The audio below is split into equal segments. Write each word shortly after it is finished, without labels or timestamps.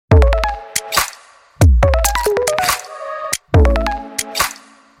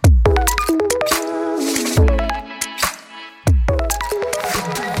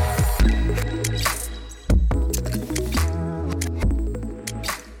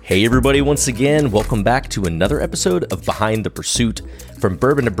Hey everybody, once again, welcome back to another episode of Behind the Pursuit. From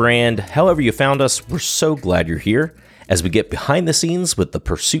bourbon to brand, however you found us, we're so glad you're here as we get behind the scenes with the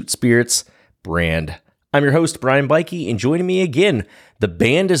Pursuit Spirits brand. I'm your host, Brian Bikey, and joining me again, the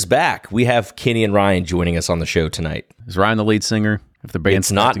band is back. We have Kenny and Ryan joining us on the show tonight. Is Ryan the lead singer? If the band's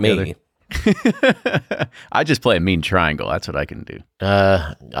It's not me. I just play a mean triangle. That's what I can do.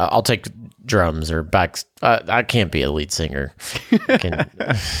 I'll take drums or backs. I can't be a lead singer.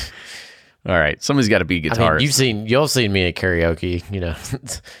 All right, somebody's got to be guitarist. You've seen me at karaoke. You know,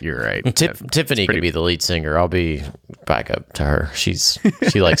 You're right. Tiffany can be the lead singer. I'll be backup to her. She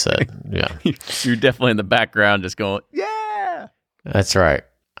likes that. Yeah, You're definitely in the background, just going, yeah. that's right.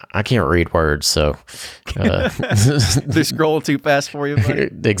 I can't read words, so They're scrolling too fast for you, buddy.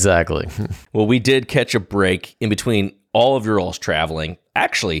 exactly. Well, we did catch a break in between all of your all's traveling.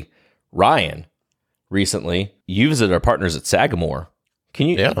 Actually, Ryan, recently, you visited our partners at Sagamore. Can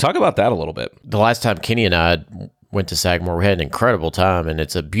you talk about that a little bit? The last time Kenny and I went to Sagamore, we had an incredible time, and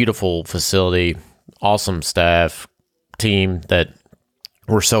it's a beautiful facility, awesome staff, team that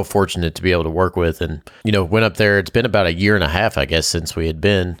we're so fortunate to be able to work with. And, went up there. It's been about a year and a half, I guess, since we had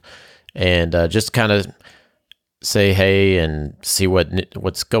been, and just kind of say hey and see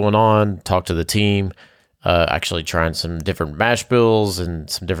what's going on, talk to the team, actually trying some different mash bills and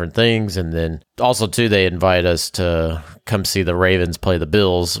some different things. And then also, too, they invite us to come see the Ravens play the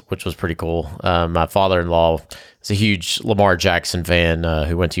Bills, which was pretty cool. My father-in-law is a huge Lamar Jackson fan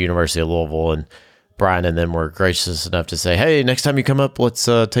who went to University of Louisville, and Brian and them were gracious enough to say, hey, next time you come up, let's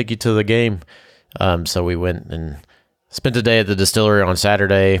take you to the game. So we went and spent a day at the distillery on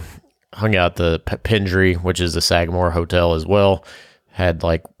Saturday, hung out at the Pendry, which is the Sagamore Hotel as well. Had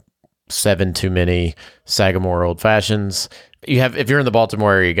like 7 too many Sagamore Old Fashions. If you're in the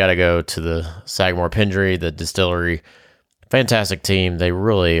Baltimore area, you got to go to the Sagamore Pendry, the distillery. Fantastic team. They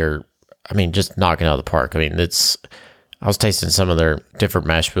really are, just knocking out of the park. I was tasting some of their different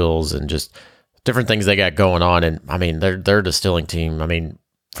mash bills and just different things they got going on. And their distilling team,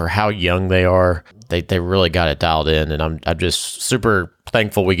 for how young they are, they really got it dialed in. And I'm just super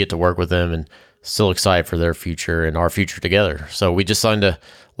thankful we get to work with them and still excited for their future and our future together. So we just signed a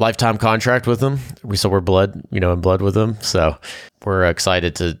lifetime contract with them. We're in blood with them. So we're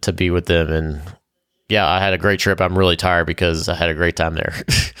excited to be with them. And yeah, I had a great trip. I'm really tired because I had a great time there.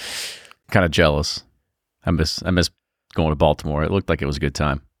 Kind of jealous. I miss going to Baltimore. It looked like it was a good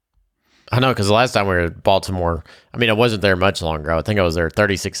time. I know, because the last time we were in Baltimore, I wasn't there much longer. I think I was there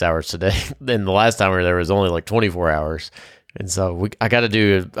 36 hours today. Then the last time we were there was only like 24 hours. And so I got to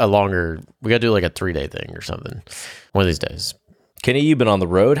do we got to do like a 3-day thing or something one of these days. Kenny, you've been on the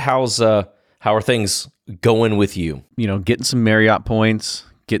road. How are things going with you? Getting some Marriott points,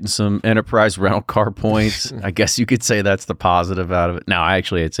 getting some Enterprise rental car points. I guess you could say that's the positive out of it. No,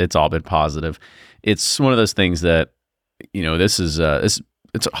 actually, it's all been positive. It's one of those things that,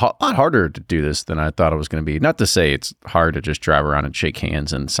 it's a lot harder to do this than I thought it was going to be. Not to say it's hard to just drive around and shake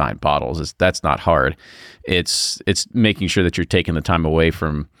hands and sign bottles. That's not hard. It's making sure that you're taking the time away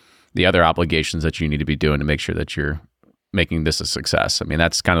from the other obligations that you need to be doing to make sure that you're making this a success.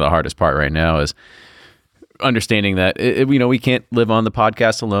 That's kind of the hardest part right now, is understanding that we can't live on the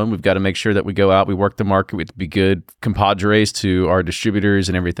podcast alone. We've got to make sure that we go out, we work the market, we have to be good compadres to our distributors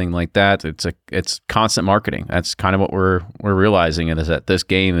and everything like that. It's constant marketing. That's kind of what we're realizing, and is that this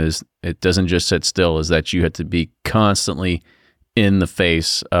game it doesn't just sit still, is that you have to be constantly in the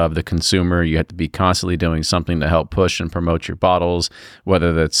face of the consumer. You have to be constantly doing something to help push and promote your bottles,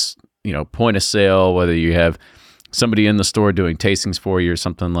 whether that's point of sale, whether you have somebody in the store doing tastings for you or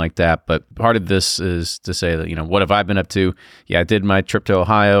something like that. But part of this is to say that, what have I been up to? Yeah, I did my trip to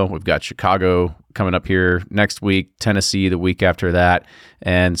Ohio. We've got Chicago coming up here next week, Tennessee the week after that.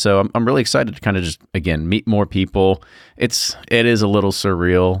 And so I'm really excited to kind of just, again, meet more people. It is a little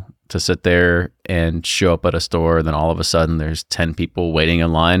surreal to sit there and show up at a store, and then all of a sudden there's 10 people waiting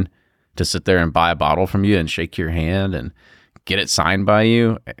in line to sit there and buy a bottle from you and shake your hand and get it signed by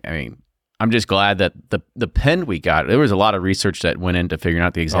you. I'm just glad that the pen we got, there was a lot of research that went into figuring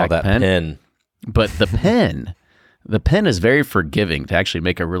out the exact pen. But the pen is very forgiving to actually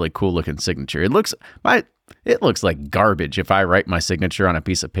make a really cool looking signature. It looks like garbage if I write my signature on a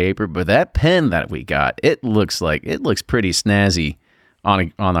piece of paper, but that pen that we got, it looks pretty snazzy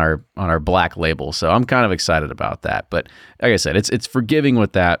on our black label. So I'm kind of excited about that. But like I said, it's forgiving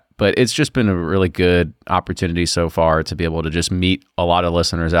with that, but it's just been a really good opportunity so far to be able to just meet a lot of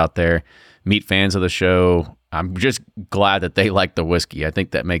listeners out there, meet fans of the show. I'm just glad that they like the whiskey. I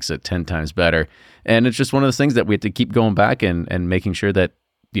think that makes it 10 times better. And it's just one of those things that we have to keep going back and making sure that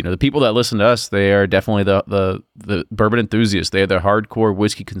the people that listen to us, they are definitely the bourbon enthusiasts. They're the hardcore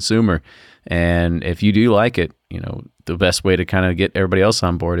whiskey consumer. And if you do like it, the best way to kind of get everybody else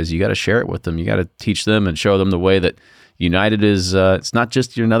on board is you got to share it with them. You got to teach them and show them the way that United is, it's not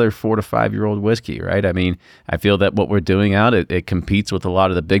just another 4 to 5 year old whiskey, right? I mean, I feel that what we're doing out, it competes with a lot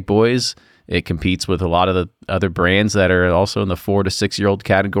of the big boys. It competes with a lot of the other brands that are also in the 4 to 6 year old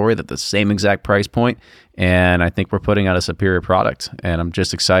category at the same exact price point. And I think we're putting out a superior product. And I'm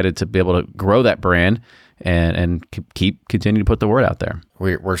just excited to be able to grow that brand and continue to put the word out there.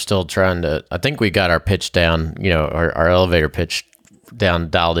 We're still trying to, I think we got our pitch down, our elevator pitch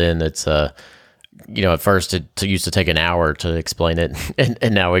dialed in. It's, at first it used to take an hour to explain it.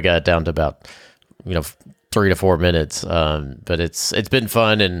 And now we got it down to about, 3 to 4 minutes. But it's been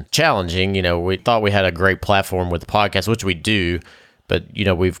fun and challenging. We thought we had a great platform with the podcast, which we do, but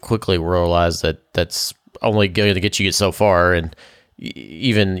we've quickly realized that that's only going to get you so far. And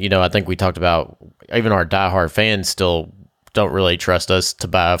even, I think we talked about even our diehard fans still don't really trust us to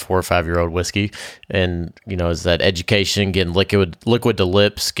buy a 4 or 5 year old whiskey. And, is that education, getting liquid to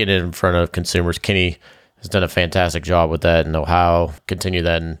lips, getting it in front of consumers. Kenny has done a fantastic job with that in Ohio. Continue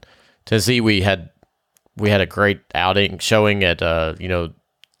that in Tennessee. We had a great outing showing at,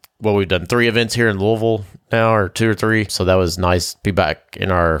 we've done 3 events here in Louisville now, or 2 or 3. So that was nice to be back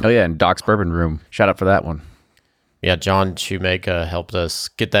in our... Oh, yeah, in Doc's Bourbon Room. Shout out for that one. Yeah, John Shoemaker helped us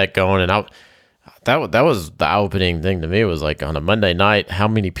get that going. And that was the eye-opening thing to me, was like on a Monday night, how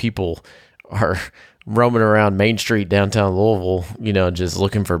many people are roaming around Main Street downtown Louisville, just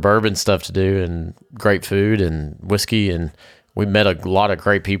looking for bourbon stuff to do and great food and whiskey. And we met a lot of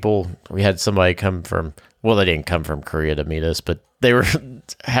great people. We had somebody come from... Well, they didn't come from Korea to meet us, but they were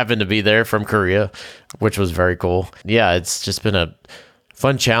happened to be there from Korea, which was very cool. Yeah, it's just been a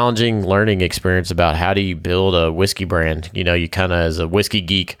fun, challenging learning experience about how do you build a whiskey brand. You kind of, as a whiskey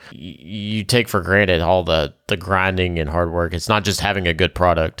geek, you take for granted all the grinding and hard work. It's not just having a good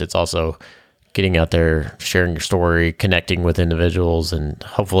product. It's also getting out there, sharing your story, connecting with individuals, and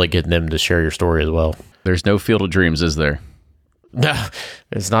hopefully getting them to share your story as well. There's no Field of Dreams, is there? No,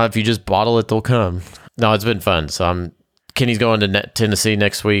 it's not. If you just bottle it, they'll come. No, it's been fun. So Kenny's going to Tennessee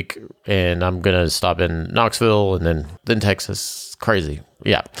next week, and I'm going to stop in Knoxville and then Texas. Crazy.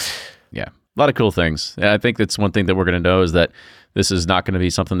 Yeah. Yeah. A lot of cool things. I think that's one thing that we're going to know is that this is not going to be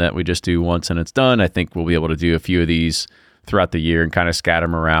something that we just do once and it's done. I think we'll be able to do a few of these throughout the year and kind of scatter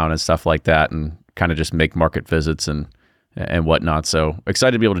them around and stuff like that, and kind of just make market visits and whatnot. So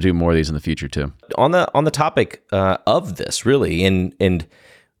excited to be able to do more of these in the future too. On the topic of this, really, and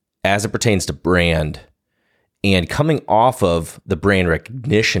as it pertains to brand, and coming off of the brand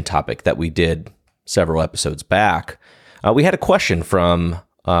recognition topic that we did several episodes back, we had a question from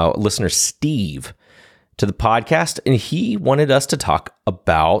listener Steve to the podcast, and he wanted us to talk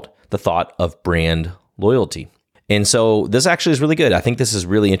about the thought of brand loyalty. And so this actually is really good. I think this is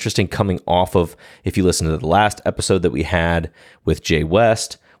really interesting coming off of, if you listen to the last episode that we had with Jay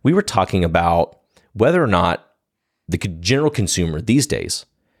West, we were talking about whether or not the general consumer these days,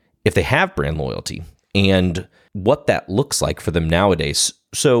 if they have brand loyalty, and what that looks like for them nowadays.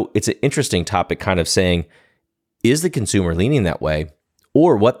 So it's an interesting topic, kind of saying, is the consumer leaning that way?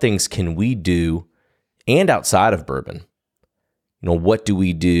 Or what things can we do, and outside of bourbon? What do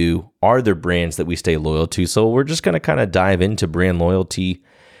we do? Are there brands that we stay loyal to? So we're just going to kind of dive into brand loyalty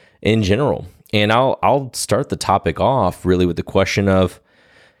in general. And I'll start the topic off really with the question of,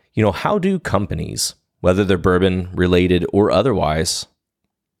 how do companies, whether they're bourbon related or otherwise,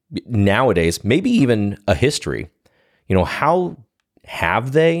 nowadays, maybe even a history, how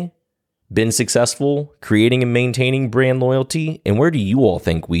have they been successful creating and maintaining brand loyalty? And where do you all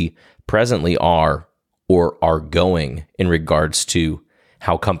think we presently are or are going in regards to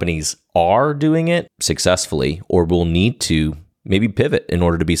how companies are doing it successfully, or will need to maybe pivot in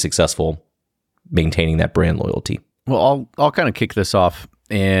order to be successful maintaining that brand loyalty? Well, I'll kind of kick this off,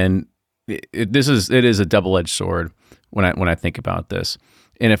 and it is a double-edged sword when I think about this.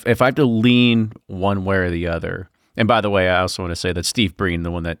 And if I have to lean one way or the other, and by the way, I also want to say that Steve Breen,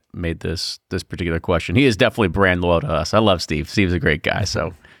 the one that made this particular question, he is definitely brand loyal to us. I love Steve. Steve's a great guy.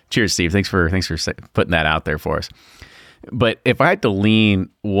 So cheers, Steve. Thanks for putting that out there for us. But if I had to lean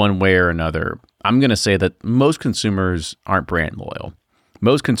one way or another, I'm going to say that most consumers aren't brand loyal.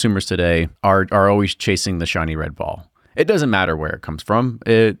 Most consumers today are always chasing the shiny red ball. It doesn't matter where it comes from.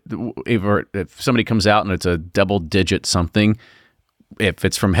 If somebody comes out and it's a double-digit something, if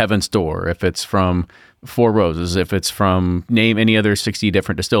it's from Heaven's Door, if it's from Four Roses, if it's from name any other 60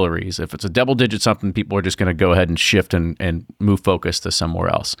 different distilleries, if it's a double-digit something, people are just going to go ahead and shift and move focus to somewhere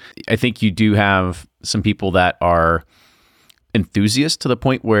else. I think you do have some people that are enthusiasts to the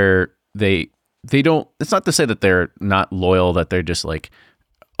point where they don't, it's not to say that they're not loyal, that they're just like,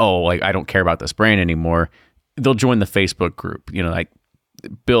 oh, like I don't care about this brand anymore. They'll join the Facebook group, like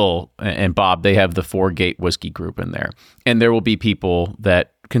Bill and Bob, they have the Four Gate Whiskey group in there. And there will be people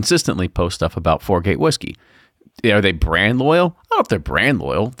that consistently post stuff about Four Gate Whiskey. Are they brand loyal? I don't know if they're brand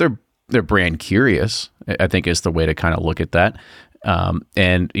loyal. They're brand curious, I think is the way to kind of look at that.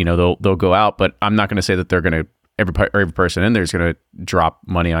 And they'll go out, but I'm not going to say that they're going to, every person in there is going to drop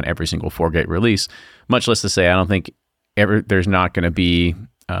money on every single Four Gate release, much less to say, I don't think there's not going to be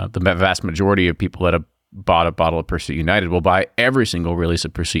the vast majority of people that have bought a bottle of Pursuit United will buy every single release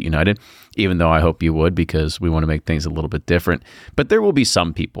of Pursuit United, even though I hope you would, because we want to make things a little bit different. But there will be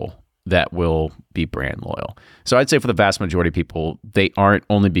some people that will be brand loyal. So I'd say for the vast majority of people, they aren't,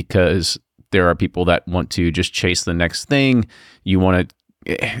 only because there are people that want to just chase the next thing. You want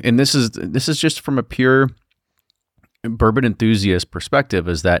to, and this is just from a pure bourbon enthusiast perspective,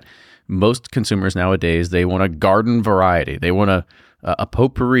 is that most consumers nowadays, they want a garden variety. They want a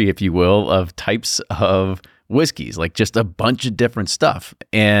potpourri, if you will, of types of whiskeys, like just a bunch of different stuff.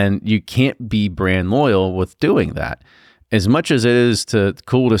 And you can't be brand loyal with doing that. As much as it is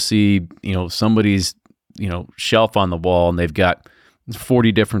cool to see, somebody's, shelf on the wall and they've got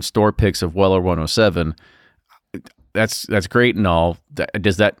 40 different store picks of Weller 107. That's great and all.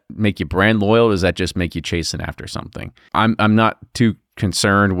 Does that make you brand loyal? Or does that just make you chasing after something? I'm not too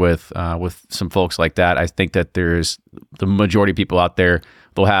concerned with some folks like that. I think that there's the majority of people out there,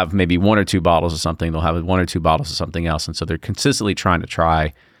 they'll have maybe one or two bottles of something. They'll have one or two bottles of something else. And so they're consistently trying to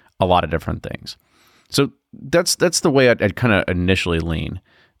try a lot of different things. So that's the way I'd kind of initially lean.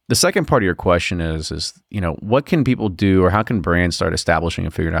 The second part of your question is what can people do, or how can brands start establishing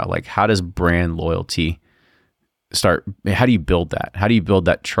and figuring out, like, how does brand loyalty start? How do you build that? How do you build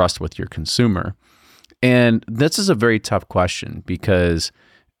that trust with your consumer? And this is a very tough question, because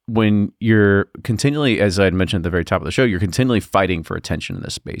when you're continually, as I had mentioned at the very top of the show, you're continually fighting for attention in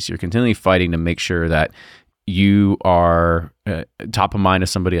this space. You're continually fighting to make sure that you are top of mind of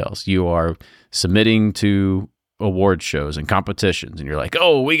somebody else. You are submitting to award shows and competitions, and you're like,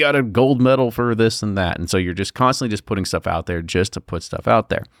 oh, we got a gold medal for this and that. And so you're just constantly just putting stuff out there just to put stuff out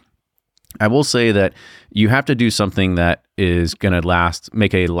there. I will say that you have to do something that is going to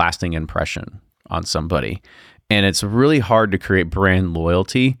make a lasting impression on somebody. And it's really hard to create brand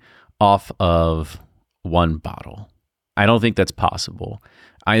loyalty off of one bottle. I don't think that's possible.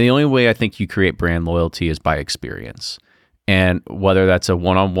 The only way I think you create brand loyalty is by experience. And whether that's a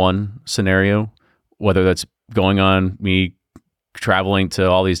one-on-one scenario, whether that's going on me traveling to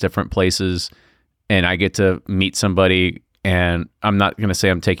all these different places and I get to meet somebody, and I'm not going to say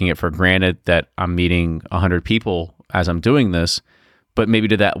I'm taking it for granted that I'm meeting 100 people as I'm doing this, but maybe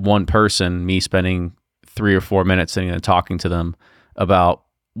to that one person, me spending 3 or 4 minutes sitting and talking to them about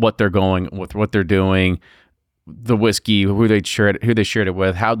what they're going with, what they're doing, the whiskey, who they shared it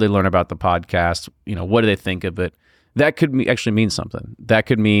with, how they learn about the podcast, what do they think of it? That could actually mean something. That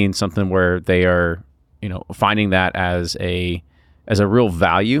could mean something where they are, finding that as a real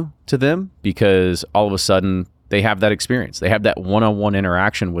value to them, because all of a sudden they have that experience. They have that one-on-one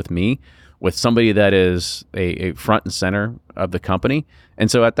interaction with me, with somebody that is a front and center of the company. And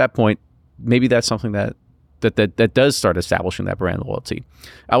so at that point, maybe that's something that does start establishing that brand loyalty.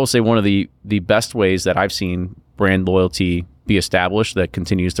 I will say one of the best ways that I've seen brand loyalty be established that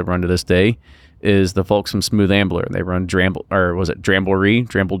continues to run to this day is the folks from Smooth Ambler. They run Dramblery,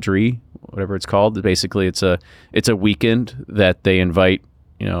 whatever it's called. Basically, it's a weekend that they invite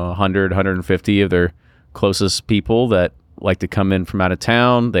 100, 150 of their closest people that like to come in from out of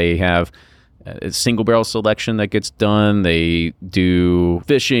town. They have a single barrel selection that gets done. They do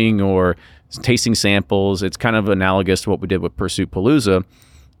fishing or tasting samples. It's kind of analogous to what we did with Pursuit Palooza.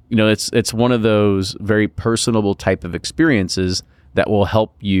 It's one of those very personable type of experiences that will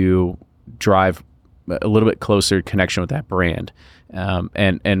help you drive a little bit closer connection with that brand.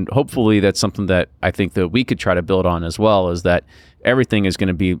 And hopefully that's something that I think that we could try to build on as well, is that everything is going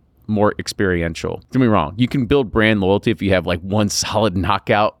to be more experiential. Don't get me wrong. You can build brand loyalty if you have like one solid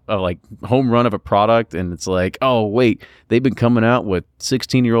knockout of like home run of a product. And it's like, oh, wait, they've been coming out with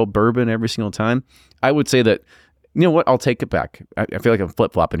 16-year-old bourbon every single time. I would say that, you know what? I'll take it back. I feel like I'm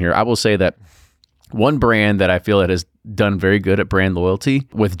flip-flopping here. I will say that one brand that I feel that has done very good at brand loyalty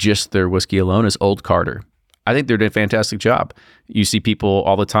with just their whiskey alone is Old Carter. I think they're doing a fantastic job. You see people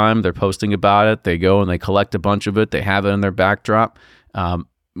all the time. They're posting about it. They go and they collect a bunch of it. They have it in their backdrop.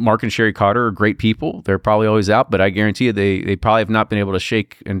 Mark and Sherry Carter are great people. They're probably always out, but I guarantee you they probably have not been able to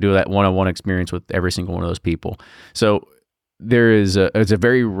shake and do that one-on-one experience with every single one of those people. So it's a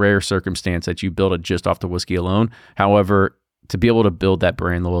very rare circumstance that you build it just off the whiskey alone. However, to be able to build that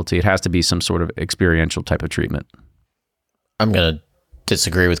brand loyalty, it has to be some sort of experiential type of treatment. I'm going to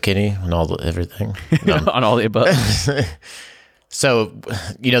disagree with Kenny on everything. On all the above. So,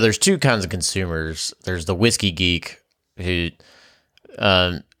 there's two kinds of consumers. There's the whiskey geek who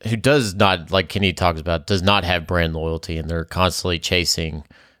does not, like Kenny talks about, does not have brand loyalty, and they're constantly chasing,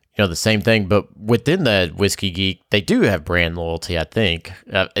 the same thing. But within that whiskey geek, they do have brand loyalty, I think.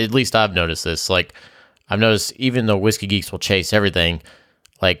 At least I've noticed this. Like, I've noticed even though whiskey geeks will chase everything,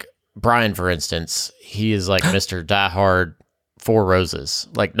 like Brian, for instance, he is like Mr. Diehard Four Roses.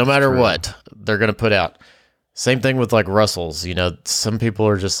 Like, no matter what they're going to put out. Same thing with like Russell's. Some people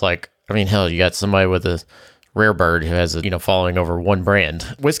are just like, I mean, hell, you got somebody with a Rare Bird who has a, following over one brand.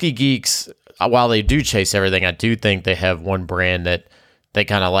 Whiskey geeks, while they do chase everything, I do think they have one brand that they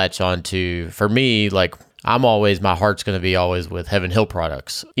kind of latch on to. For me, like, my heart's going to be always with Heaven Hill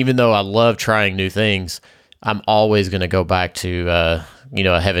products. Even though I love trying new things, I'm always going to go back to, a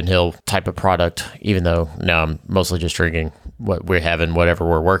Heaven Hill type of product, even though now I'm mostly just drinking what we're having, whatever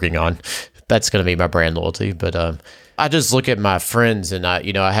we're working on. That's going to be my brand loyalty. But I just look at my friends, and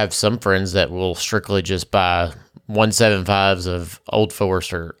I have some friends that will strictly just buy 175s of Old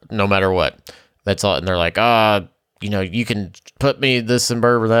Forester no matter what. That's all. And they're like, you can put me this and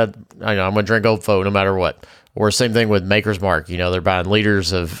bourbon that. I'm going to drink Old Fo no matter what. Or same thing with Maker's Mark. They're buying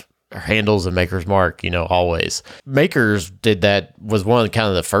liters of handles of Maker's Mark, always. Maker's was one of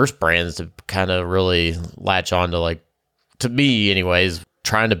the first brands to kind of really latch on to, like, to me anyways,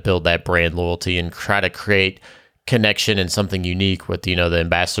 trying to build that brand loyalty and try to create connection and something unique with, the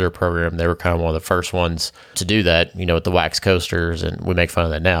ambassador program. They were kind of one of the first ones to do that, with the wax coasters, and we make fun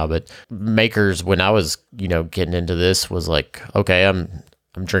of that now. But Makers, when I was, getting into this, was like, okay, I'm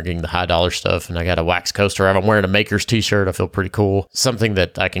drinking the high dollar stuff, and I got a wax coaster. I'm wearing a Makers t-shirt. I feel pretty cool. Something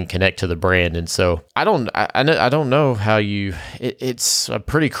that I can connect to the brand. And so I don't know how it's a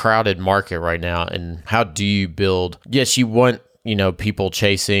pretty crowded market right now. And how do you build? Yes, you want, people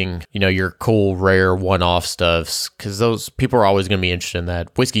chasing, your cool, rare one-off stuffs, because those people are always going to be interested in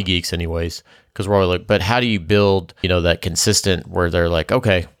that. Whiskey geeks anyways, because we're always like, but how do you build, that consistent where they're like,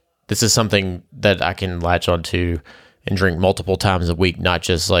 okay, this is something that I can latch onto and drink multiple times a week, not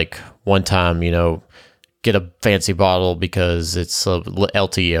just like one time, get a fancy bottle because it's a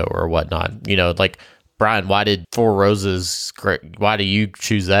LTO or whatnot. Like, Brian, why did Four Roses, why do you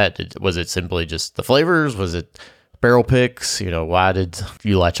choose that? Was it simply just the flavors? Was it barrel picks? Why did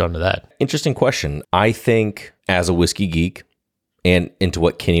you latch onto that? Interesting question. I think as a whiskey geek, and into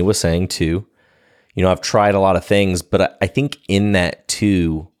what Kenny was saying too, I've tried a lot of things, but I think in that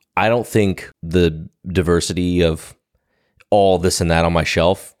too, I don't think the diversity of all this and that on my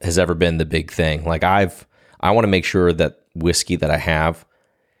shelf has ever been the big thing. Like, I want to make sure that whiskey that I have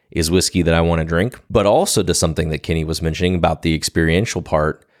is whiskey that I want to drink, but also to something that Kenny was mentioning about the experiential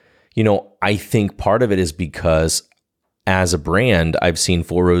part. I think part of it is because as a brand, I've seen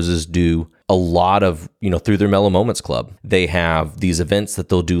Four Roses do a lot of, through their Mellow Moments Club. They have these events that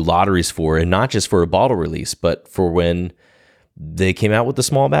they'll do lotteries for, and not just for a bottle release, but for when they came out with the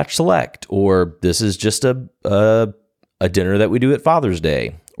small batch select, or this is just a dinner that we do at Father's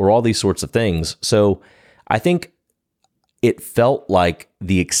Day, or all these sorts of things. So I think it felt like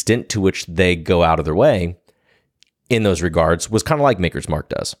the extent to which they go out of their way in those regards was kind of like Maker's Mark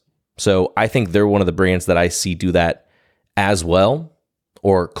does. So I think they're one of the brands that I see do that as well,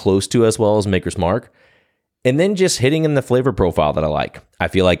 or close to as well as Maker's Mark. And then just hitting in the flavor profile that I like. I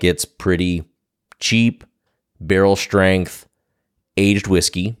feel like it's pretty cheap, barrel strength, aged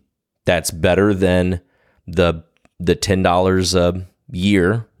whiskey that's better than the $10 a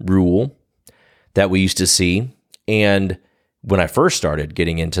year rule that we used to see. And when I first started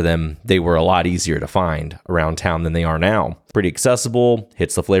getting into them, they were a lot easier to find around town than they are now. Pretty accessible,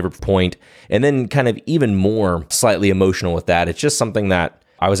 hits the flavor point, and then kind of even more slightly emotional with that. It's just something that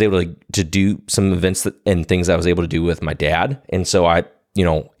I was able to do some events and things I was able to do with my dad. And so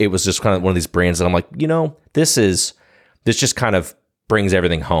it was just kind of one of these brands that I'm like, this just kind of brings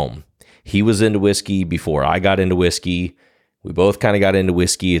everything home. He was into whiskey before I got into whiskey. We both kind of got into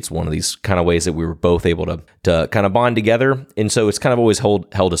whiskey. It's one of these kind of ways that we were both able to kind of bond together. And so it's kind of always held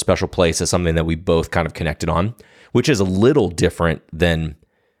a special place as something that we both kind of connected on, which is a little different than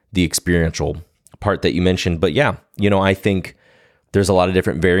the experiential part that you mentioned. But yeah, I think there's a lot of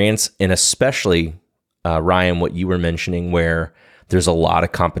different variants, and especially, Ryan, what you were mentioning, where there's a lot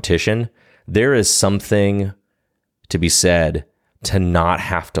of competition. There is something to be said to not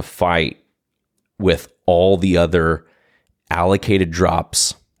have to fight with all the other allocated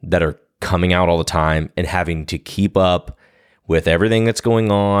drops that are coming out all the time and having to keep up with everything that's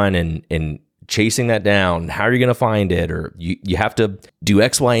going on and chasing that down. How are you going to find it? Or you have to do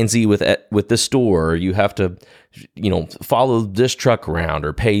X, Y, and Z with this store. Or you have to, follow this truck around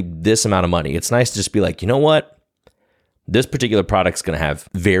or pay this amount of money. It's nice to just be like, you know what? This particular product's going to have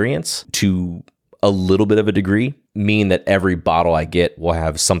variance to a little bit of a degree, mean that every bottle I get will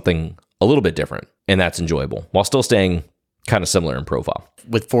have something a little bit different, and that's enjoyable while still staying kind of similar in profile.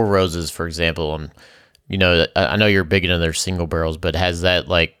 With Four Roses, for example, I know you're big into their single barrels, but has that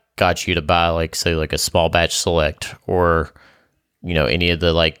like got you to buy like say like a small batch select or any of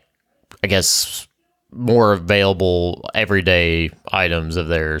the like I guess more available everyday items of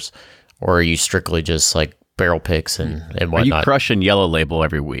theirs, or are you strictly just like barrel picks and whatnot? Are you crushing Yellow Label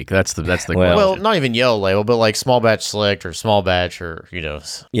every week? That's the question. Well, not even Yellow Label, but like small batch select or small batch or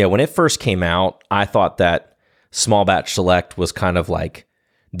Yeah, when it first came out, I thought that small batch select was kind of like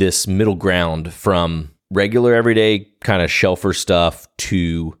this middle ground from regular everyday kind of shelfer stuff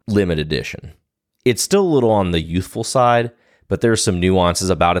to limited edition. It's still a little on the youthful side, but there's some nuances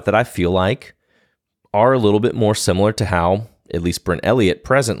about it that I feel like are a little bit more similar to how at least Brent Elliott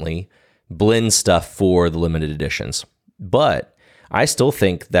presently blends stuff for the limited editions. But I still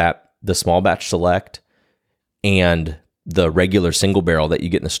think that the small batch select and the regular single barrel that you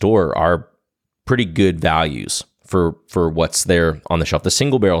get in the store are pretty good values for what's there on the shelf. The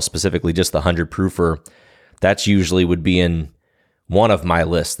single barrel specifically, just the 100 proofer, that's usually would be in one of my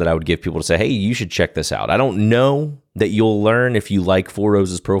lists that I would give people to say, hey, you should check this out. I don't know that you'll learn if you like Four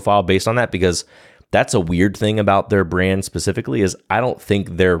Roses profile based on that, because that's a weird thing about their brand specifically is I don't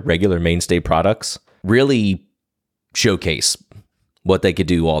think their regular mainstay products really showcase what they could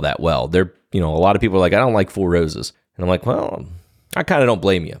do all that well. They're, a lot of people are like, I don't like Four Roses. And I'm like, well, I kind of don't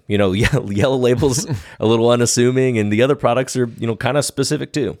blame you. Yellow Label's a little unassuming and the other products are, kind of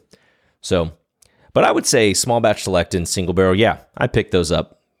specific too. So, but I would say small batch select and single barrel. Yeah, I pick those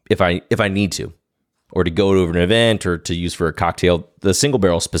up if I need to, or to go to an event or to use for a cocktail. The single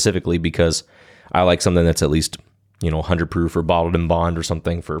barrel specifically because I like something that's at least 100 proof or bottled in bond or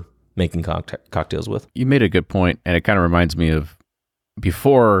something for making cocktails with. You made a good point, and it kind of reminds me of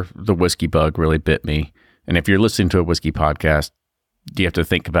before the whiskey bug really bit me. And if you're listening to a whiskey podcast, you have to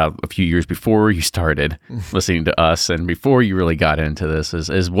think about a few years before you started listening to us and before you really got into this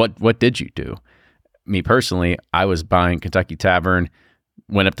is what did you do? Me personally, I was buying Kentucky Tavern,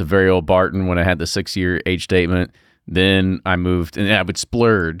 went up to Very Old Barton when I had the 6-year age statement. Then I moved, and I would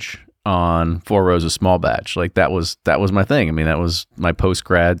splurge on Four Roses small batch. Like that was my thing. I mean, that was my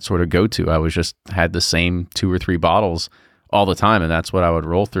post-grad sort of go-to. I was just had the same 2 or 3 bottles all the time, and that's what I would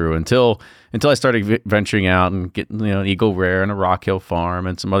roll through until I started venturing out and getting Eagle Rare and a Rock Hill Farm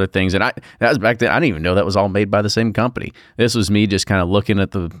and some other things. And that was back then. I didn't even know that was all made by the same company. This was me just kind of looking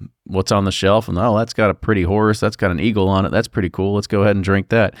at what's on the shelf and that's got a pretty horse, that's got an eagle on it, that's pretty cool. Let's go ahead and drink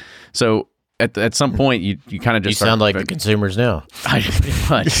that. So at some point you kind of just sound like the consumers now. I pretty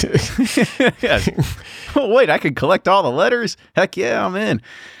much. Yeah. Oh, wait, I can collect all the letters. Heck yeah, I'm in.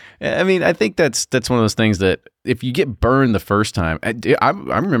 I mean, I think that's one of those things that if you get burned the first time, I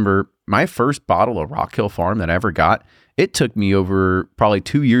remember my first bottle of Rock Hill Farm that I ever got, it took me over probably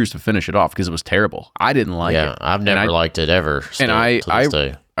 2 years to finish it off because it was terrible. I didn't like it. Yeah, I've never liked it ever. And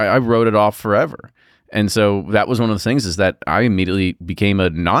I wrote it off forever. And so that was one of the things is that I immediately became a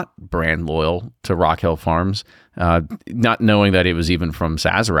not brand loyal to Rock Hill Farms, not knowing that it was even from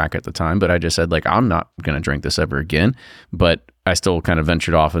Sazerac at the time, but I just said like, I'm not going to drink this ever again. But I still kind of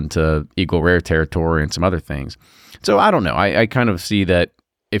ventured off into Eagle Rare territory and some other things. So I don't know. I kind of see that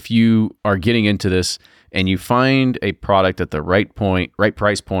if you are getting into this and you find a product at the right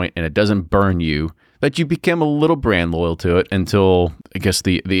price point, and it doesn't burn you, that you become a little brand loyal to it until I guess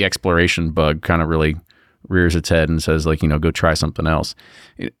the exploration bug kind of really rears its head and says like, go try something else.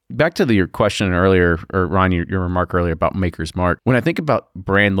 Back to your question earlier, or Ron, your remark earlier about Maker's Mark. When I think about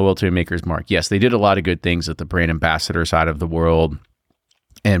brand loyalty and Maker's Mark, yes, they did a lot of good things at the brand ambassador side of the world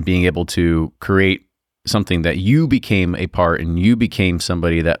and being able to create something that you became a part and you became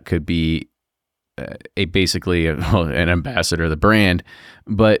somebody that could be basically an ambassador of the brand.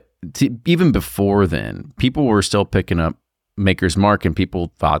 But even before then, people were still picking up Maker's Mark, and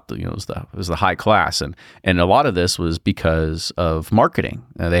people thought that, it was the high class, and a lot of this was because of marketing.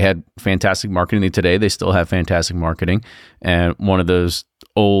 They had fantastic marketing. Today they still have fantastic marketing, and one of those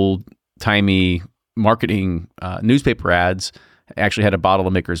old timey marketing newspaper ads actually had a bottle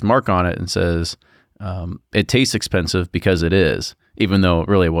of Maker's Mark on it and says it tastes expensive because it is, even though it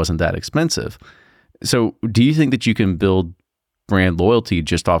really wasn't that expensive. So do you think that you can build brand loyalty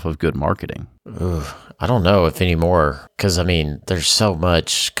just off of good marketing? I don't know if anymore, because there's so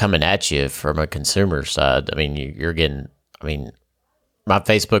much coming at you from a consumer side. You're getting, my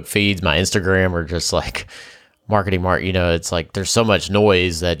Facebook feeds, my Instagram are just like marketing. It's like there's so much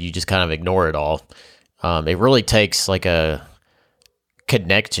noise that you just kind of ignore it all. It really takes like a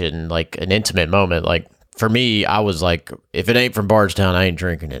connection, like an intimate moment. Like for me, I was like, if it ain't from Bardstown, I ain't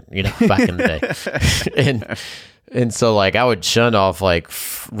drinking it, back in the day. And so like I would shun off like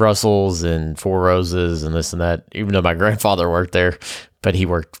Russell's and Four Roses and this and that, even though my grandfather worked there, but he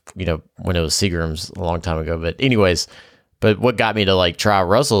worked, when it was Seagram's a long time ago. But anyways, but what got me to like try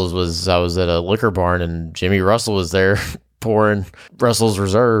Russell's was I was at a liquor barn and Jimmy Russell was there pouring Russell's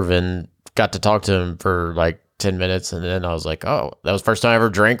Reserve and got to talk to him for like 10 minutes. And then I was like, oh, that was the first time I ever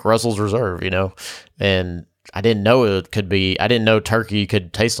drank Russell's Reserve, and I didn't know I didn't know turkey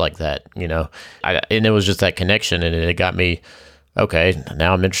could taste like that, and it was just that connection, and it got me, okay,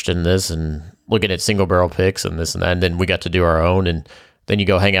 now I'm interested in this and looking at single barrel picks and this and that. And then we got to do our own, and then you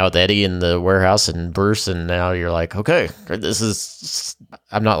go hang out with Eddie in the warehouse and Bruce, and now you're like, okay,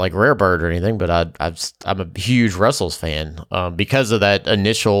 I'm not like Rare Bird or anything, but I'm a huge Russell's fan because of that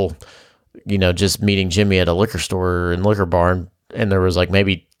initial, just meeting Jimmy at a liquor store and liquor barn, and there was like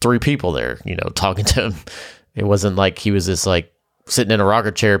maybe 3 people there, talking to him. It wasn't like he was just like sitting in a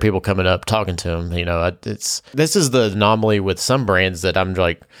rocker chair, people coming up talking to him. This is the anomaly with some brands that I'm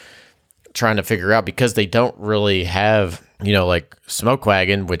like trying to figure out, because they don't really have, like Smoke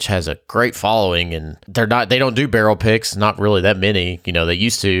Wagon, which has a great following, and they don't do barrel picks, not really that many. They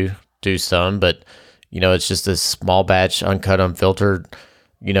used to do some, but it's just this small batch, uncut, unfiltered,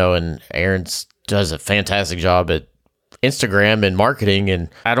 and Aaron does a fantastic job at Instagram and marketing, and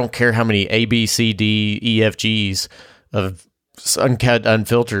I don't care how many A, B, C, D, E, F, G's of uncut,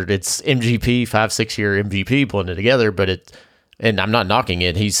 unfiltered. It's MGP, 5-6 year MGP blended together, and I'm not knocking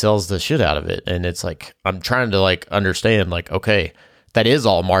it. He sells the shit out of it, and it's like I'm trying to like understand, like, okay, that is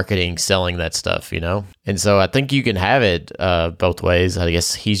all marketing, selling that stuff, And so I think you can have it both ways. I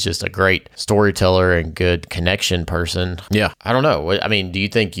guess he's just a great storyteller and good connection person. Yeah. I don't know. I mean, do you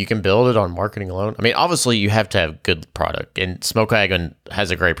think you can build it on marketing alone? I mean, obviously you have to have good product, and Smoke Wagon has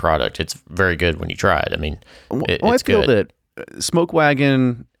a great product. It's very good when you try it. I mean, it's good. I feel that Smoke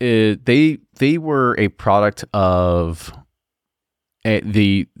Wagon, they were a product of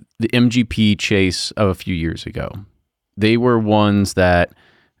the MGP chase of a few years ago. They were ones that,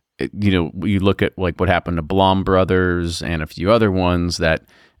 you look at like what happened to Blom Brothers and a few other ones that,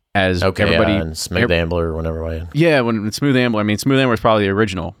 as everybody, and Smooth Ambler, whenever way. Yeah, when Smooth Ambler, I mean, Smooth Ambler was probably the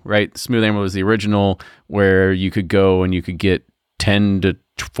original, right? Smooth Ambler was the original, where you could go and you could get 10 to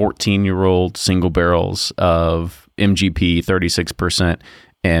 14-year-old single barrels of MGP 36%,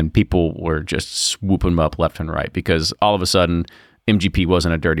 and people were just swooping them up left and right, because all of a sudden MGP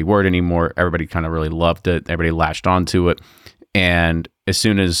wasn't a dirty word anymore. Everybody kind of really loved it. Everybody latched onto it. And as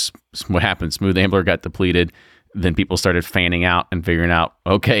soon as what happened, Smooth Ambler got depleted, then people started fanning out and figuring out,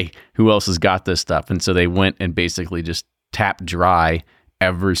 okay, who else has got this stuff? And so they went and basically just tapped dry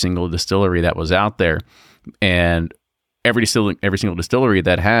every single distillery that was out there. And every single distillery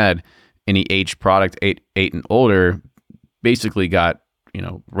that had any aged product, eight and older, basically got,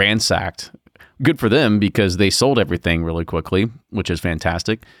 ransacked. Good for them, because they sold everything really quickly, which is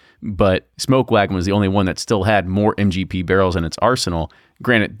fantastic. But Smoke Wagon was the only one that still had more MGP barrels in its arsenal.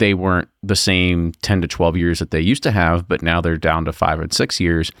 Granted, they weren't the same 10 to 12 years that they used to have, but now they're down to 5 and 6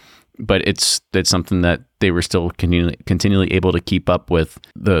 years. But it's something that they were still continually able to keep up with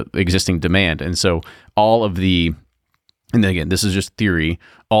the existing demand. And so and again, this is just theory,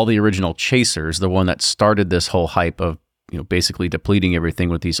 all the original chasers, the one that started this whole hype of, basically depleting everything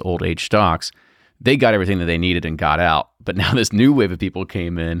with these old age stocks, they got everything that they needed and got out. But now this new wave of people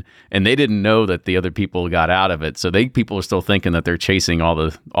came in, and they didn't know that the other people got out of it. So people are still thinking that they're chasing all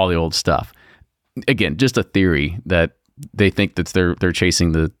the old stuff. Again, just a theory that they think that they're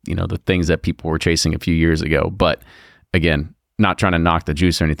chasing the things that people were chasing a few years ago. But again, not trying to knock the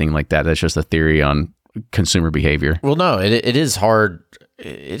juice or anything like that. That's just a theory on consumer behavior. Well, no, it is hard.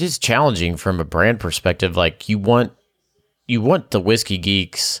 It is challenging from a brand perspective. Like you want the whiskey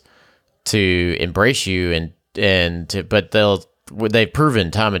geeks to embrace you but they've proven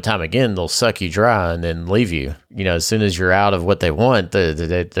time and time again, they'll suck you dry and then leave you. As soon as you're out of what they want,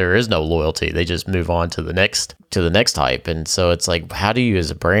 there is no loyalty. They just move on to the next hype. And so it's like, how do you as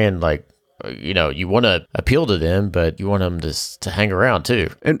a brand, like, you want to appeal to them, but you want them to hang around too.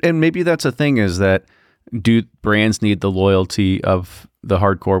 And maybe that's a thing, is that do brands need the loyalty of the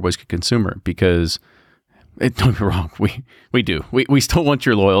hardcore whiskey consumer? Because don't get me wrong, we do. We still want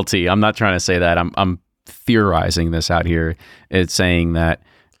your loyalty. I'm not trying to say that. I'm theorizing this out here. It's saying that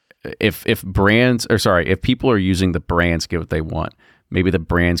if people are using the brands to get what they want, maybe the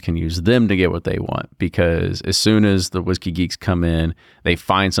brands can use them to get what they want, because as soon as the whiskey geeks come in, they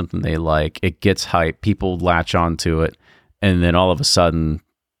find something they like, it gets hype, people latch onto it, and then all of a sudden,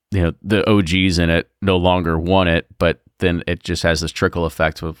 the OGs in it no longer want it, but then it just has this trickle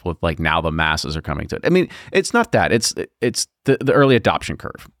effect with like now the masses are coming to it. I mean, it's not that. It's the early adoption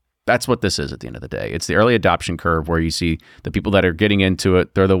curve. That's what this is at the end of the day. It's the early adoption curve where you see the people that are getting into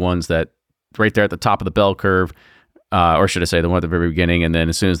it, they're the ones that right there at the top of the bell curve, or should I say the one at the very beginning, and then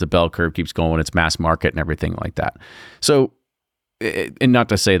as soon as the bell curve keeps going, it's mass market and everything like that. So, and not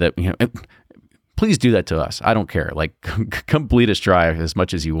to say that, please do that to us. I don't care. Like, come bleed us dry as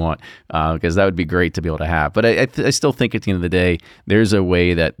much as you want, because that would be great to be able to have. But I still think at the end of the day, there's a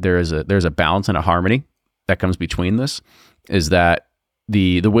way that there's a balance and a harmony that comes between this, is that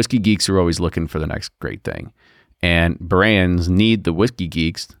the whiskey geeks are always looking for the next great thing, and brands need the whiskey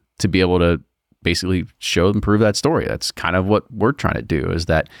geeks to be able to basically show and prove that story. That's kind of what we're trying to do, is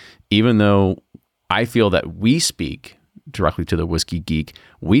that even though I feel that we speak directly to the whiskey geek,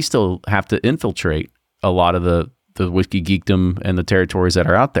 we still have to infiltrate a lot of the whiskey geekdom and the territories that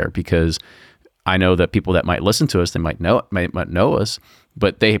are out there, because I know that people that might listen to us, they might know us,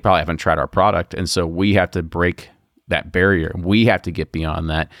 but they probably haven't tried our product. And so we have to break that barrier. We have to get beyond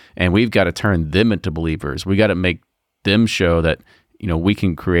that, and we've got to turn them into believers. We got to make them show that, we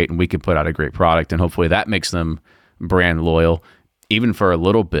can create and we can put out a great product, and hopefully that makes them brand loyal, even for a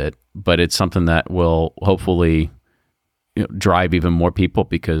little bit, but it's something that will hopefully drive even more people,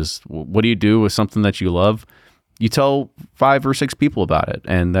 because what do you do with something that you love? You tell 5 or 6 people about it.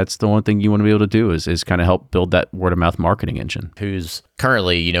 And that's the one thing you want to be able to do is kind of help build that word of mouth marketing engine. Who's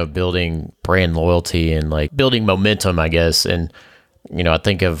currently, building brand loyalty and like building momentum, I guess. And, I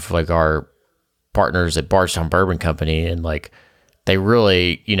think of like our partners at Bardstown Bourbon Company, and like they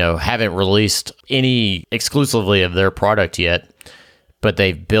really, haven't released any exclusively of their product yet, but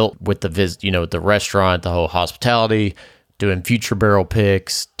they've built with the restaurant, the whole hospitality, doing future barrel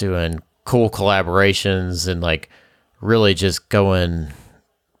picks, doing cool collaborations, and like really just going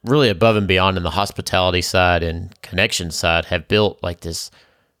really above and beyond in the hospitality side and connection side, have built like this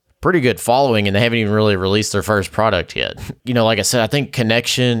pretty good following, and they haven't even really released their first product yet. Like I said, I think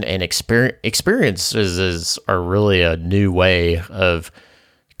connection and experiences are really a new way of,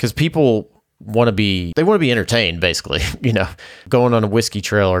 because people want to be entertained, basically, going on a whiskey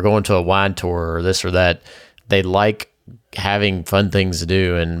trail or going to a wine tour or this or that. They like having fun things to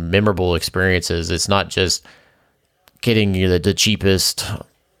do and memorable experiences. It's not just getting the cheapest,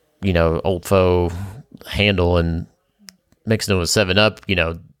 old faux handle and mixing it with 7-Up.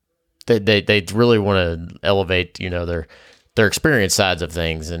 They really want to elevate, their experience sides of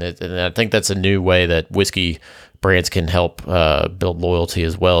things. And I think that's a new way that whiskey brands can help build loyalty,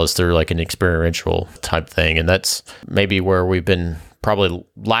 as well as through like an experiential type thing. And that's maybe where we've been probably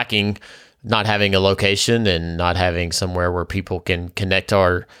lacking, not having a location and not having somewhere where people can connect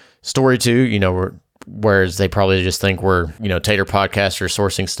our story to, whereas they probably just think we're, Tater podcasters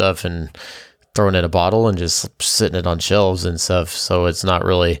sourcing stuff and throwing it in a bottle and just sitting it on shelves and stuff. So it's not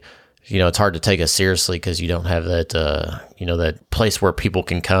really, it's hard to take us seriously because you don't have that, that place where people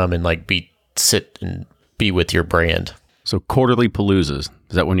can come and like sit and be with your brand. So quarterly paloozas,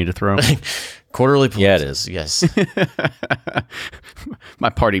 is that one you need to throw? Quarterly paloozas. Yeah, it is. Yes. My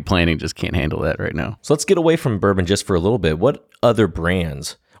party planning just can't handle that right now. So let's get away from bourbon just for a little bit. What other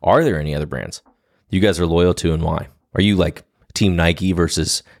brands, are there any other brands you guys are loyal to, and why? Are you like Team Nike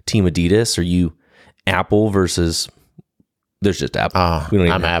versus Team Adidas? Are you Apple versus... There's just Apple. We don't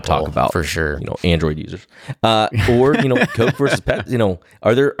even have to talk about, for sure, Android users, or Coke versus Pepsi.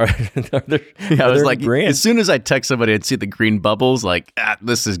 Are there? I was like, brands? As soon as I text somebody and see the green bubbles, like,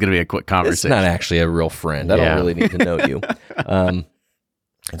 this is going to be a quick conversation. It's not actually a real friend. I don't really need to know you.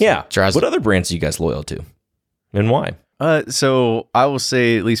 What other brands are you guys loyal to, and why? So I will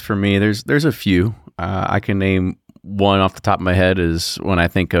say, at least for me, there's a few. I can name one off the top of my head. Is when I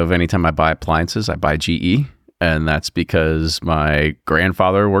think of anytime I buy appliances, I buy GE. And that's because my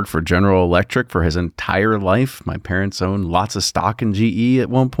grandfather worked for General Electric for his entire life. My parents owned lots of stock in GE at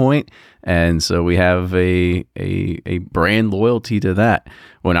one point. And so we have a brand loyalty to that.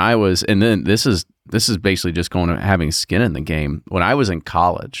 When I was, and then this is basically just going to having skin in the game. When I was in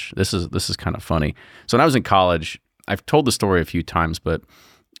college, this is kind of funny. So when I was in college, I've told the story a few times, but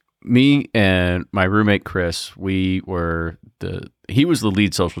me and my roommate, Chris, he was the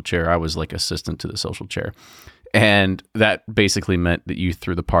lead social chair. I was like assistant to the social chair. And that basically meant that you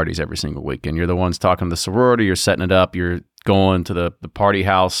threw the parties every single weekend. You're the ones talking to the sorority, you're setting it up, you're going to the party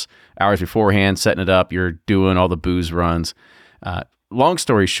house hours beforehand, setting it up, you're doing all the booze runs. Long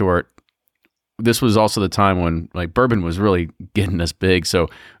story short, this was also the time when like bourbon was really getting us big. So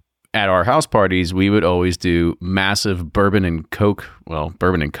at our house parties, we would always do massive bourbon and Coke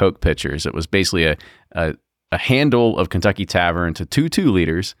pitchers. It was basically a handle of Kentucky Tavern to 2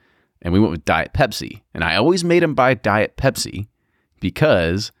 liters, and we went with Diet Pepsi. And I always made him buy Diet Pepsi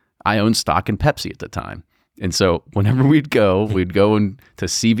because I owned stock in Pepsi at the time. And so whenever we'd go into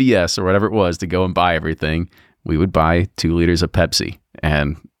CVS or whatever it was to go and buy everything, we would buy 2 liters of Pepsi,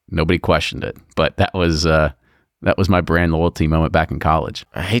 and nobody questioned it. But that was my brand loyalty moment back in college.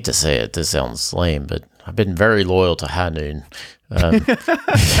 I hate to say it, this sounds lame, but I've been very loyal to High Noon.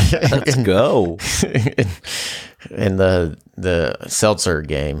 Let's go. In the seltzer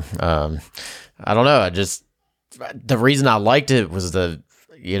game. I don't know. The reason I liked it was it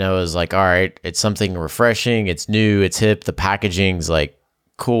was like, all right, it's something refreshing. It's new. It's hip. The packaging's like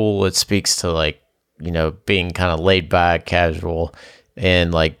cool. It speaks to like, being kind of laid back, casual,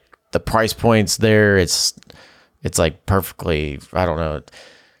 and like the price points there. It's like perfectly, I don't know.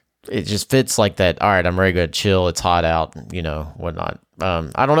 It just fits like that. All right, I'm ready to chill. It's hot out, whatnot.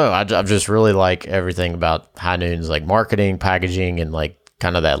 I don't know. I just really like everything about High Noon's like marketing, packaging, and like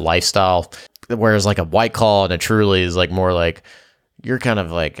kind of that lifestyle. Whereas like a White Claw and a Truly is like more like, you're kind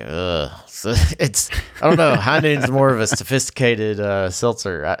of like, So I don't know. High Noon's more of a sophisticated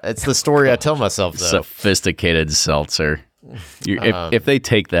seltzer. It's the story I tell myself, though. Sophisticated seltzer. If they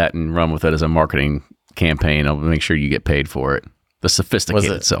take that and run with it as a marketing campaign, I'll make sure you get paid for it. The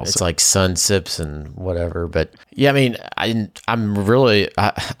sophisticated seltzer. It's like Sun Sips and whatever. But yeah, I mean,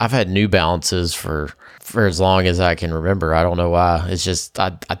 I've had New Balances for as long as I can remember. I don't know why. It's just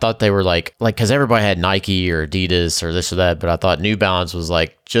I thought they were like because everybody had Nike or Adidas or this or that, but I thought New Balance was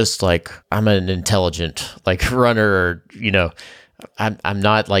like just like I'm an intelligent like runner, or I'm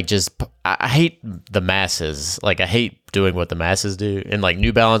not like just I hate the masses. Like I hate doing what the masses do, and like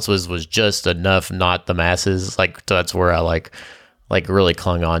New Balance was just enough, not the masses. Like that's where I like really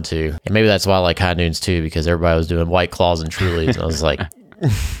clung on to, and maybe that's why I like High Noons too, because everybody was doing White Claws and Trulies, and I was like.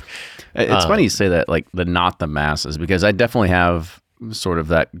 It's funny you say that, like not the masses, because I definitely have sort of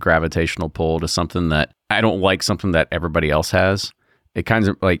that gravitational pull to something that I don't like, something that everybody else has. It kind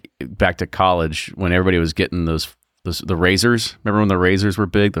of like back to college when everybody was getting the Razrs. Remember when the Razrs were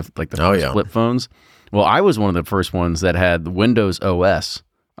big, the flip phones? Well, I was one of the first ones that had the Windows OS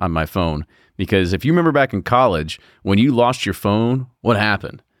on my phone, because if you remember back in college, when you lost your phone, what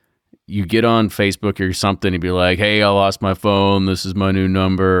happened? You get on Facebook or something and be like, hey, I lost my phone. This is my new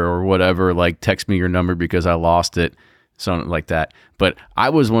number or whatever. Like, text me your number because I lost it. Something like that. But I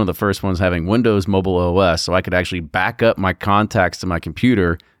was one of the first ones having Windows Mobile OS, so I could actually back up my contacts to my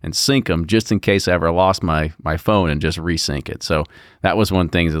computer and sync them just in case I ever lost my phone and just resync it. So that was one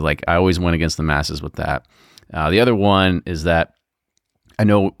thing that like I always went against the masses with that. The other one is that I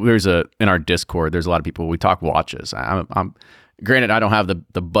know in our Discord, there's a lot of people, we talk watches. I'm granted, I don't have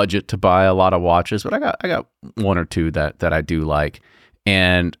the budget to buy a lot of watches, but I got one or two that I do like.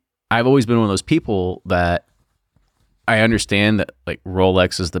 And I've always been one of those people that I understand that like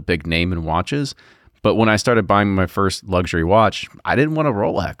Rolex is the big name in watches, but when I started buying my first luxury watch, I didn't want a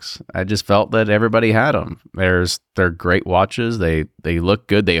Rolex. I just felt that everybody had them. They're great watches. They look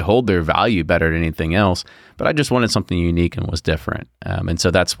good. They hold their value better than anything else. But I just wanted something unique and was different. And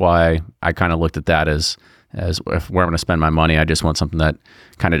so that's why I kind of looked at that as if where I'm going to spend my money. I just want something that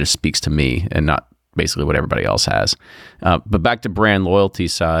kind of just speaks to me and not basically what everybody else has. But back to brand loyalty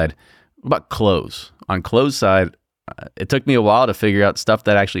side, what about clothes? On clothes side, it took me a while to figure out stuff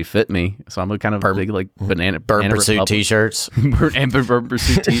that actually fit me. So I'm a kind of big like Burn Pursuit t-shirts. Burn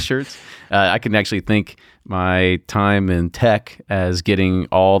Pursuit t-shirts. I can actually thank my time in tech as getting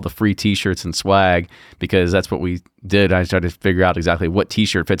all the free t-shirts and swag, because that's what we did. I started to figure out exactly what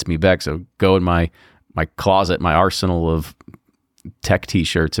t-shirt fits me best. So go in my closet, my arsenal of tech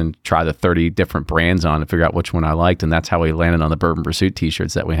t-shirts, and try the 30 different brands on to figure out which one I liked. And that's how we landed on the Bourbon Pursuit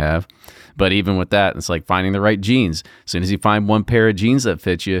t-shirts that we have. But even with that, it's like finding the right jeans. As soon as you find one pair of jeans that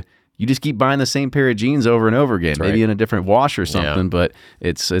fits you, you just keep buying the same pair of jeans over and over again, maybe in a different wash or something. Yeah. But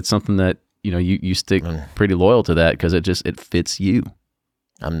it's something that, you stick pretty loyal to that because it fits you.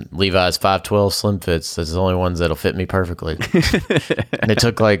 I'm Levi's 512 slim fits. That's the only ones that'll fit me perfectly. And it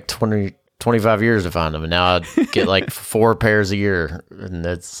took like 25 years to find them, and now I get like 4 pairs a year, and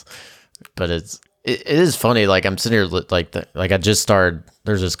it is funny. Like I'm sitting here, like I just started.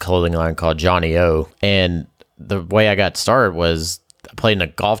 There's this clothing line called Johnny O, and the way I got started was I played in a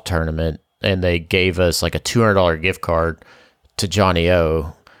golf tournament, and they gave us like a $200 gift card to Johnny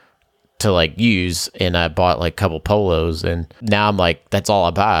O to like use, and I bought like a couple polos, and now I'm like, that's all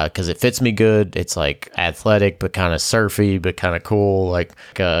I buy because it fits me good. It's like athletic but kind of surfy but kind of cool. Like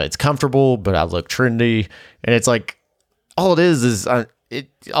it's comfortable but I look trendy, and it's like all it is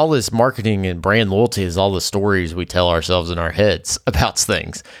all this marketing and brand loyalty is all the stories we tell ourselves in our heads about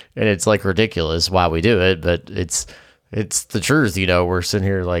things, and it's like ridiculous why we do it, but it's the truth. You know, we're sitting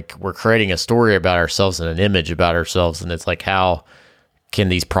here like we're creating a story about ourselves and an image about ourselves, and it's like, how can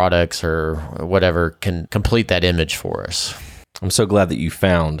these products or whatever can complete that image for us? I'm so glad that you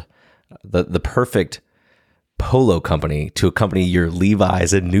found the perfect polo company to accompany your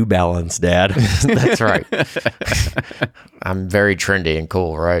Levi's and New Balance, Dad. That's right. I'm very trendy and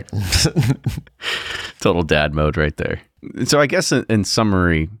cool, right? Total dad mode right there. So I guess in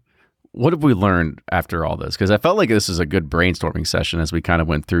summary, what have we learned after all this? Because I felt like this is a good brainstorming session as we kind of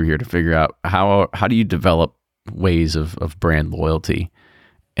went through here to figure out how do you develop ways of brand loyalty.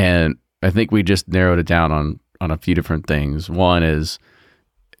 And I think we just narrowed it down on a few different things. One is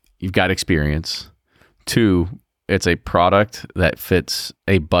you've got experience. 2, it's a product that fits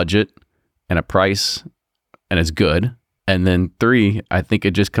a budget and a price and is good. And then 3, I think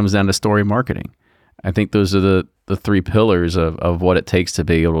it just comes down to story marketing. I think those are the 3 pillars of what it takes to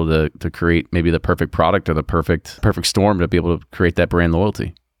be able to create maybe the perfect product or the perfect storm to be able to create that brand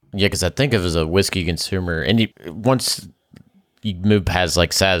loyalty. Yeah, because I think of as a whiskey consumer, and once you move past like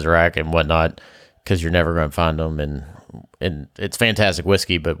Sazerac and whatnot, because you're never going to find them, and it's fantastic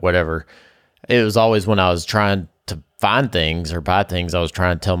whiskey, but whatever. It was always when I was trying to find things or buy things, I was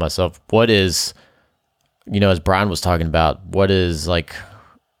trying to tell myself, what is, as Brian was talking about, what is like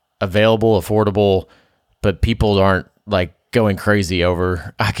available, affordable, but people aren't like going crazy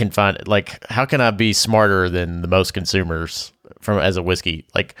over. I can find it. Like, how can I be smarter than the most consumers as a whiskey?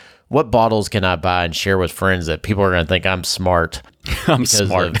 Like, what bottles can I buy and share with friends that people are going to think I'm smart? I'm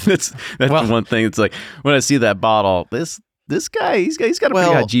smart. That's the one thing. It's like when I see that bottle, this guy, he's got a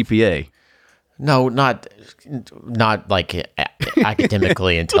pretty high GPA. No, not like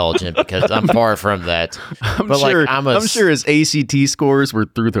academically intelligent, because I'm far from that. I'm sure his ACT scores were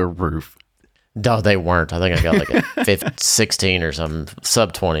through the roof. No, they weren't. I think I got like a 16 or something,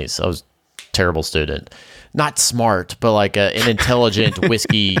 sub 20s. I was a terrible student. Not smart, but like an intelligent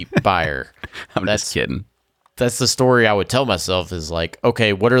whiskey buyer. I'm just kidding. That's the story I would tell myself, is like,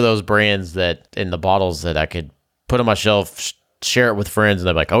 okay, what are those brands that in the bottles that I could put on my shelf, share it with friends, and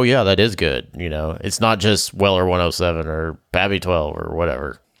they're like, oh yeah, that is good. It's not just Weller 107 or Pappy 12 or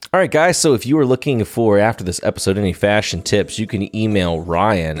whatever. All right, guys. So if you are looking for, after this episode, any fashion tips, you can email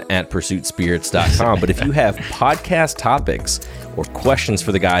Ryan at pursuitspirits.com. But if you have podcast topics or questions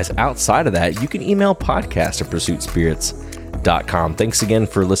for the guys outside of that, you can email podcast@pursuitspirits.com. Thanks again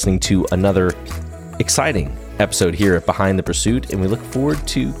for listening to another exciting episode here at Behind the Pursuit, and we look forward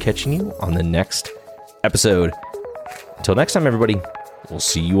to catching you on the next episode. Until next time, everybody, we'll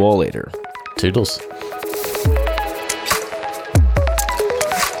see you all later. Toodles.